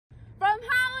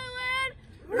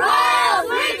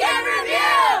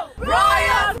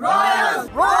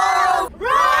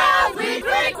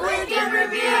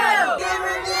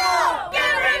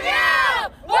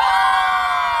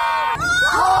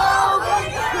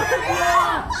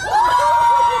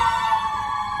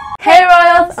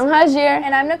Najir.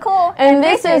 And I'm Nicole. And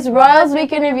this is Royals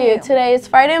Week in Review. Today is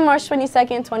Friday, March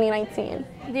 22nd, 2019.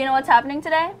 Do you know what's happening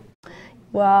today?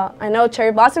 Well, I know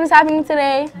Cherry Blossom is happening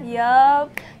today. Yup.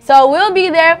 So we'll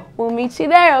be there. We'll meet you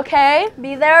there, okay?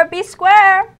 Be there or be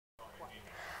square.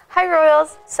 Hi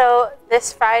Royals! So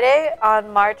this Friday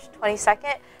on March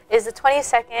 22nd is the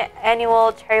 22nd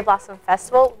annual Cherry Blossom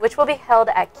Festival, which will be held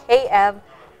at KM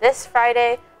this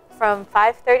Friday from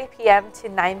 5:30 p.m. to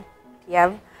 9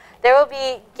 p.m. There will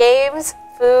be games,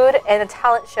 food, and a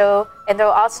talent show, and there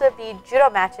will also be judo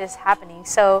matches happening.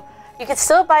 So you can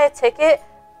still buy a ticket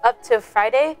up to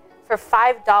Friday for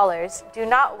 $5. Do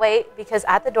not wait, because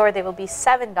at the door they will be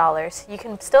 $7. You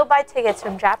can still buy tickets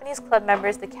from Japanese club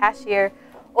members, the cashier,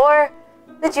 or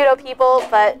the judo people,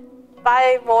 but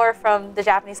buy more from the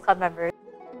Japanese club members.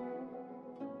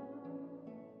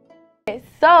 Okay,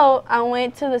 so I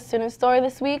went to the student store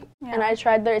this week and I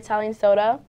tried their Italian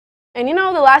soda. And you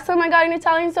know, the last time I got an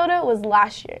Italian soda was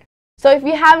last year. So if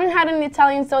you haven't had an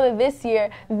Italian soda this year,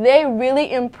 they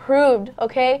really improved,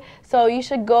 okay? So you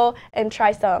should go and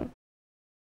try some.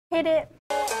 Hit it.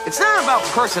 It's not about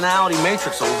personality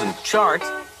matrixels and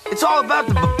charts. It's all about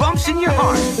the bumps in your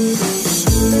heart.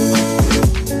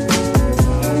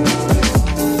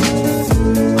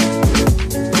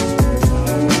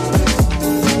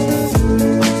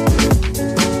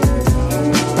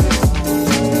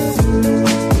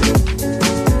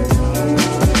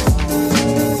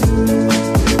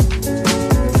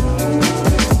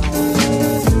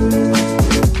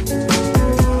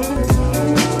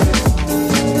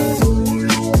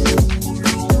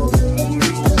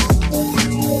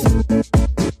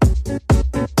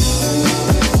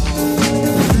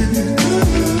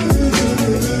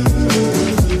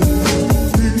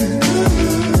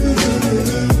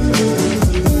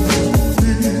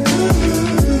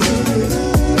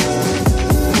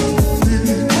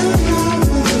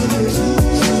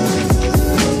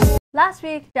 Last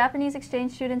week, Japanese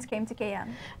exchange students came to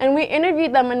KM. And we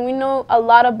interviewed them and we know a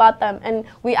lot about them. And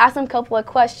we asked them a couple of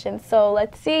questions. So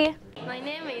let's see. My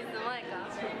name is Maika.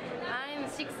 I'm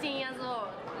 16 years old.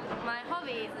 My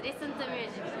hobby is listen to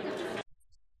music.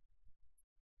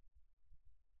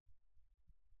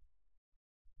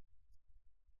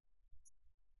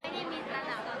 My name is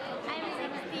Nana. I'm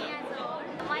 16 years old.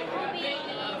 My hobby is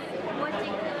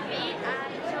watching TV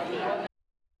and shopping.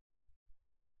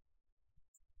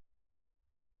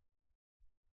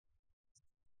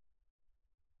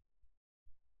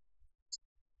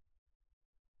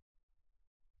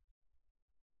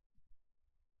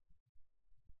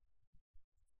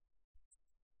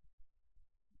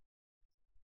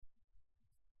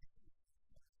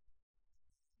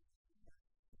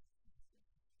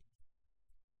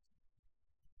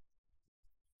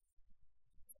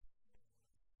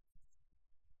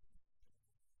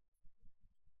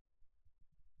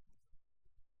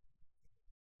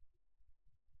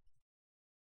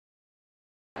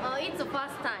 Oh, it's the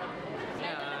first time.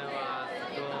 Yeah, I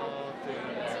was go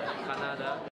to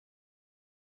Canada.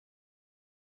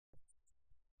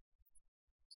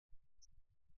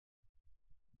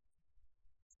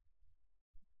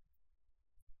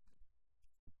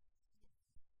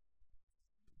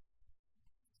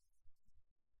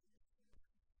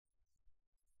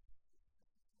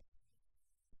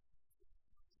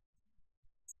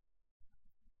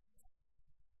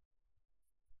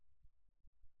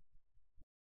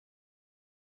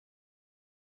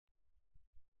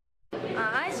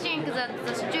 I think that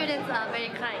the students are very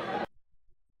kind.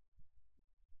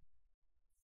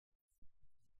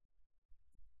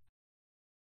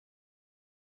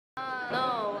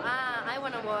 No, I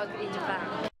want to work in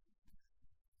Japan.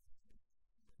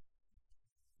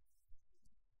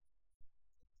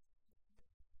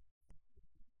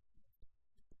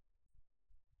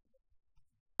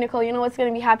 Nicole, you know what's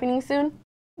going to be happening soon?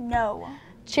 No.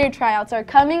 Cheer tryouts are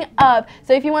coming up.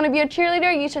 So if you want to be a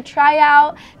cheerleader, you should try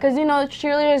out, because you know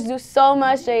cheerleaders do so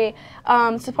much. They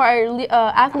support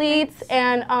our athletes,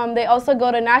 and they also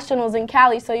go to nationals in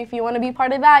Cali. So if you want to be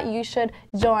part of that, you should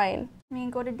join. I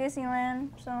mean, go to Disneyland,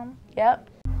 so. Yep.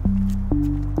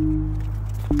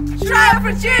 Try out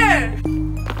for cheer!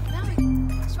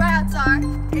 Tryouts are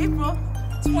April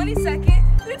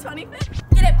 22nd through 25th.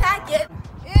 get a packet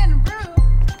In brew.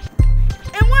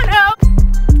 And 1L.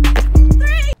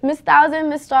 Miss Thousand,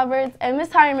 Miss Roberts, and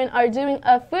Miss Harriman are doing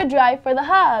a food drive for the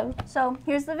hub. So,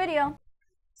 here's the video.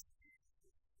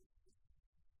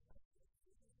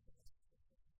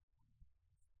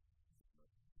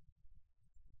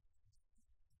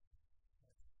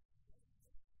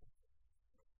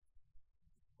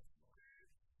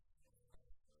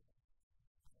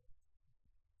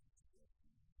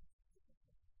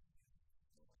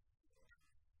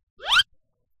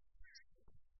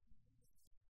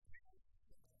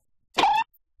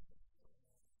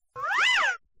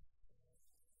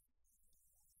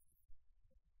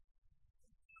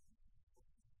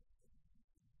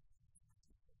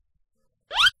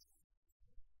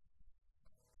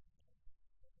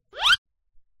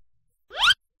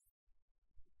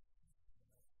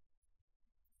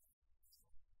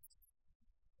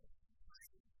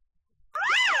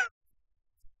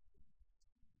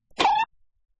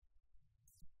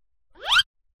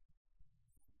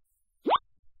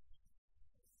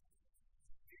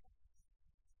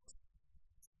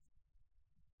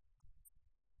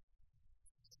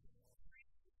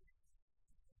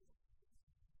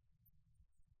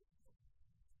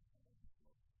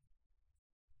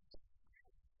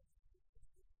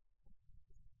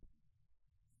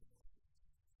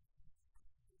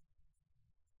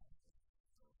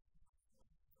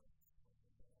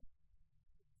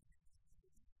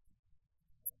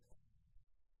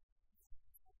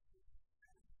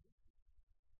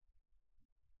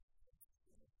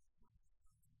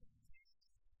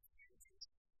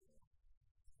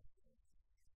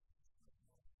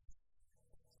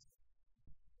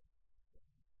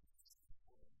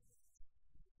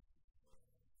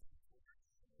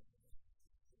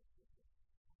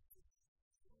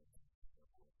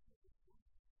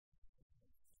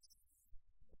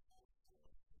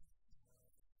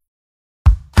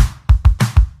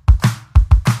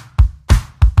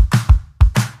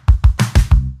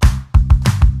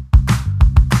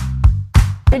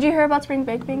 Did you hear about spring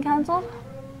break being canceled?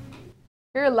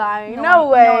 You're lying. No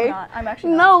way. No, I'm not. I'm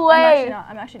actually not. No way.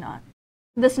 I'm actually not.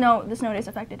 The snow days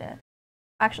affected it.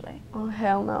 Actually. Oh,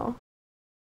 hell no.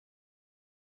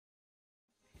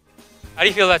 How do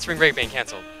you feel about spring break being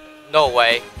canceled? No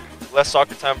way. Less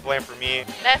soccer time playing for me.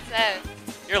 That's us.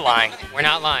 You're lying. We're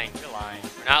not lying. You're lying.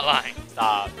 We're not lying.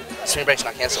 Stop. Spring break's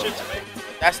not canceled.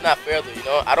 That's not fair though, you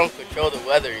know? I don't control the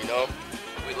weather, you know?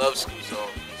 We love school, so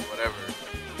whatever.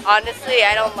 Honestly,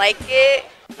 I don't like it.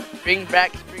 Bring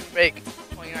back spring break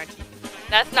 2019.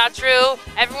 That's not true.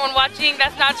 Everyone watching,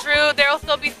 that's not true. There will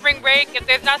still be spring break. If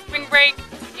there's not spring break,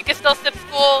 you can still skip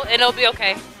school and it'll be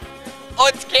okay. Oh,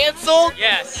 it's canceled?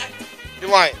 Yes.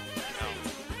 You're lying. No.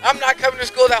 I'm not coming to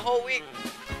school that whole week.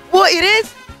 What, it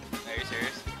is? Are you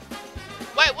serious?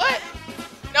 Wait, what?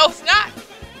 No, it's not.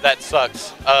 That sucks.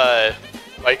 Why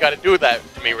you gotta do that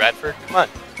to me, Radford? Come on.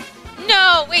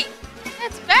 No, wait.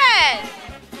 That's bad.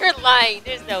 You're lying.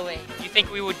 There's no way. You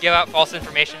think we would give out false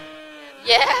information?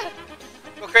 Yeah.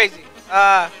 Go crazy.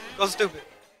 Go stupid.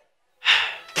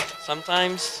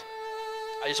 Sometimes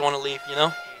I just want to leave, you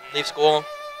know? Leave school,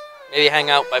 maybe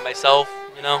hang out by myself,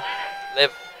 you know?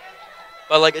 Live.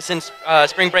 But like since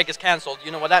spring break is canceled, you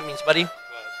know what that means, buddy?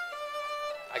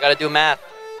 I gotta do math,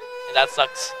 and that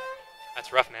sucks.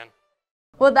 That's rough, man.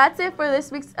 Well, that's it for this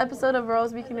week's episode of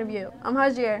Rose Week in Review. I'm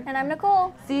Hajir. And I'm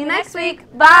Nicole. See you next week.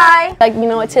 Bye. Like, you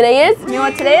know what today is? You know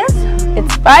what today is?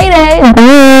 It's Friday.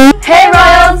 Hey,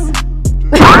 Royals.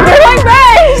 You're my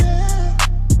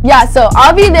friend. Yeah, so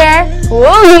I'll be there.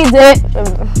 We'll need it.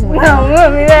 No, we'll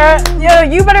be there. Yo,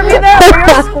 you better be there or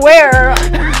you're square.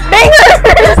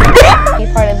 Be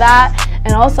part of that.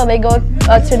 And also, they go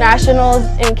to nationals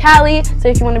in Cali. So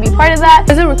if you want to be part of that.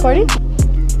 Is it recording?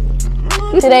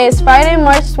 Today is Friday,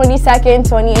 March 22nd,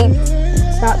 2018.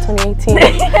 It's not 2018.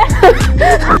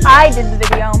 I did the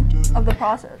video of the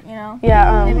process, you know?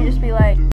 Yeah. Maybe just be like,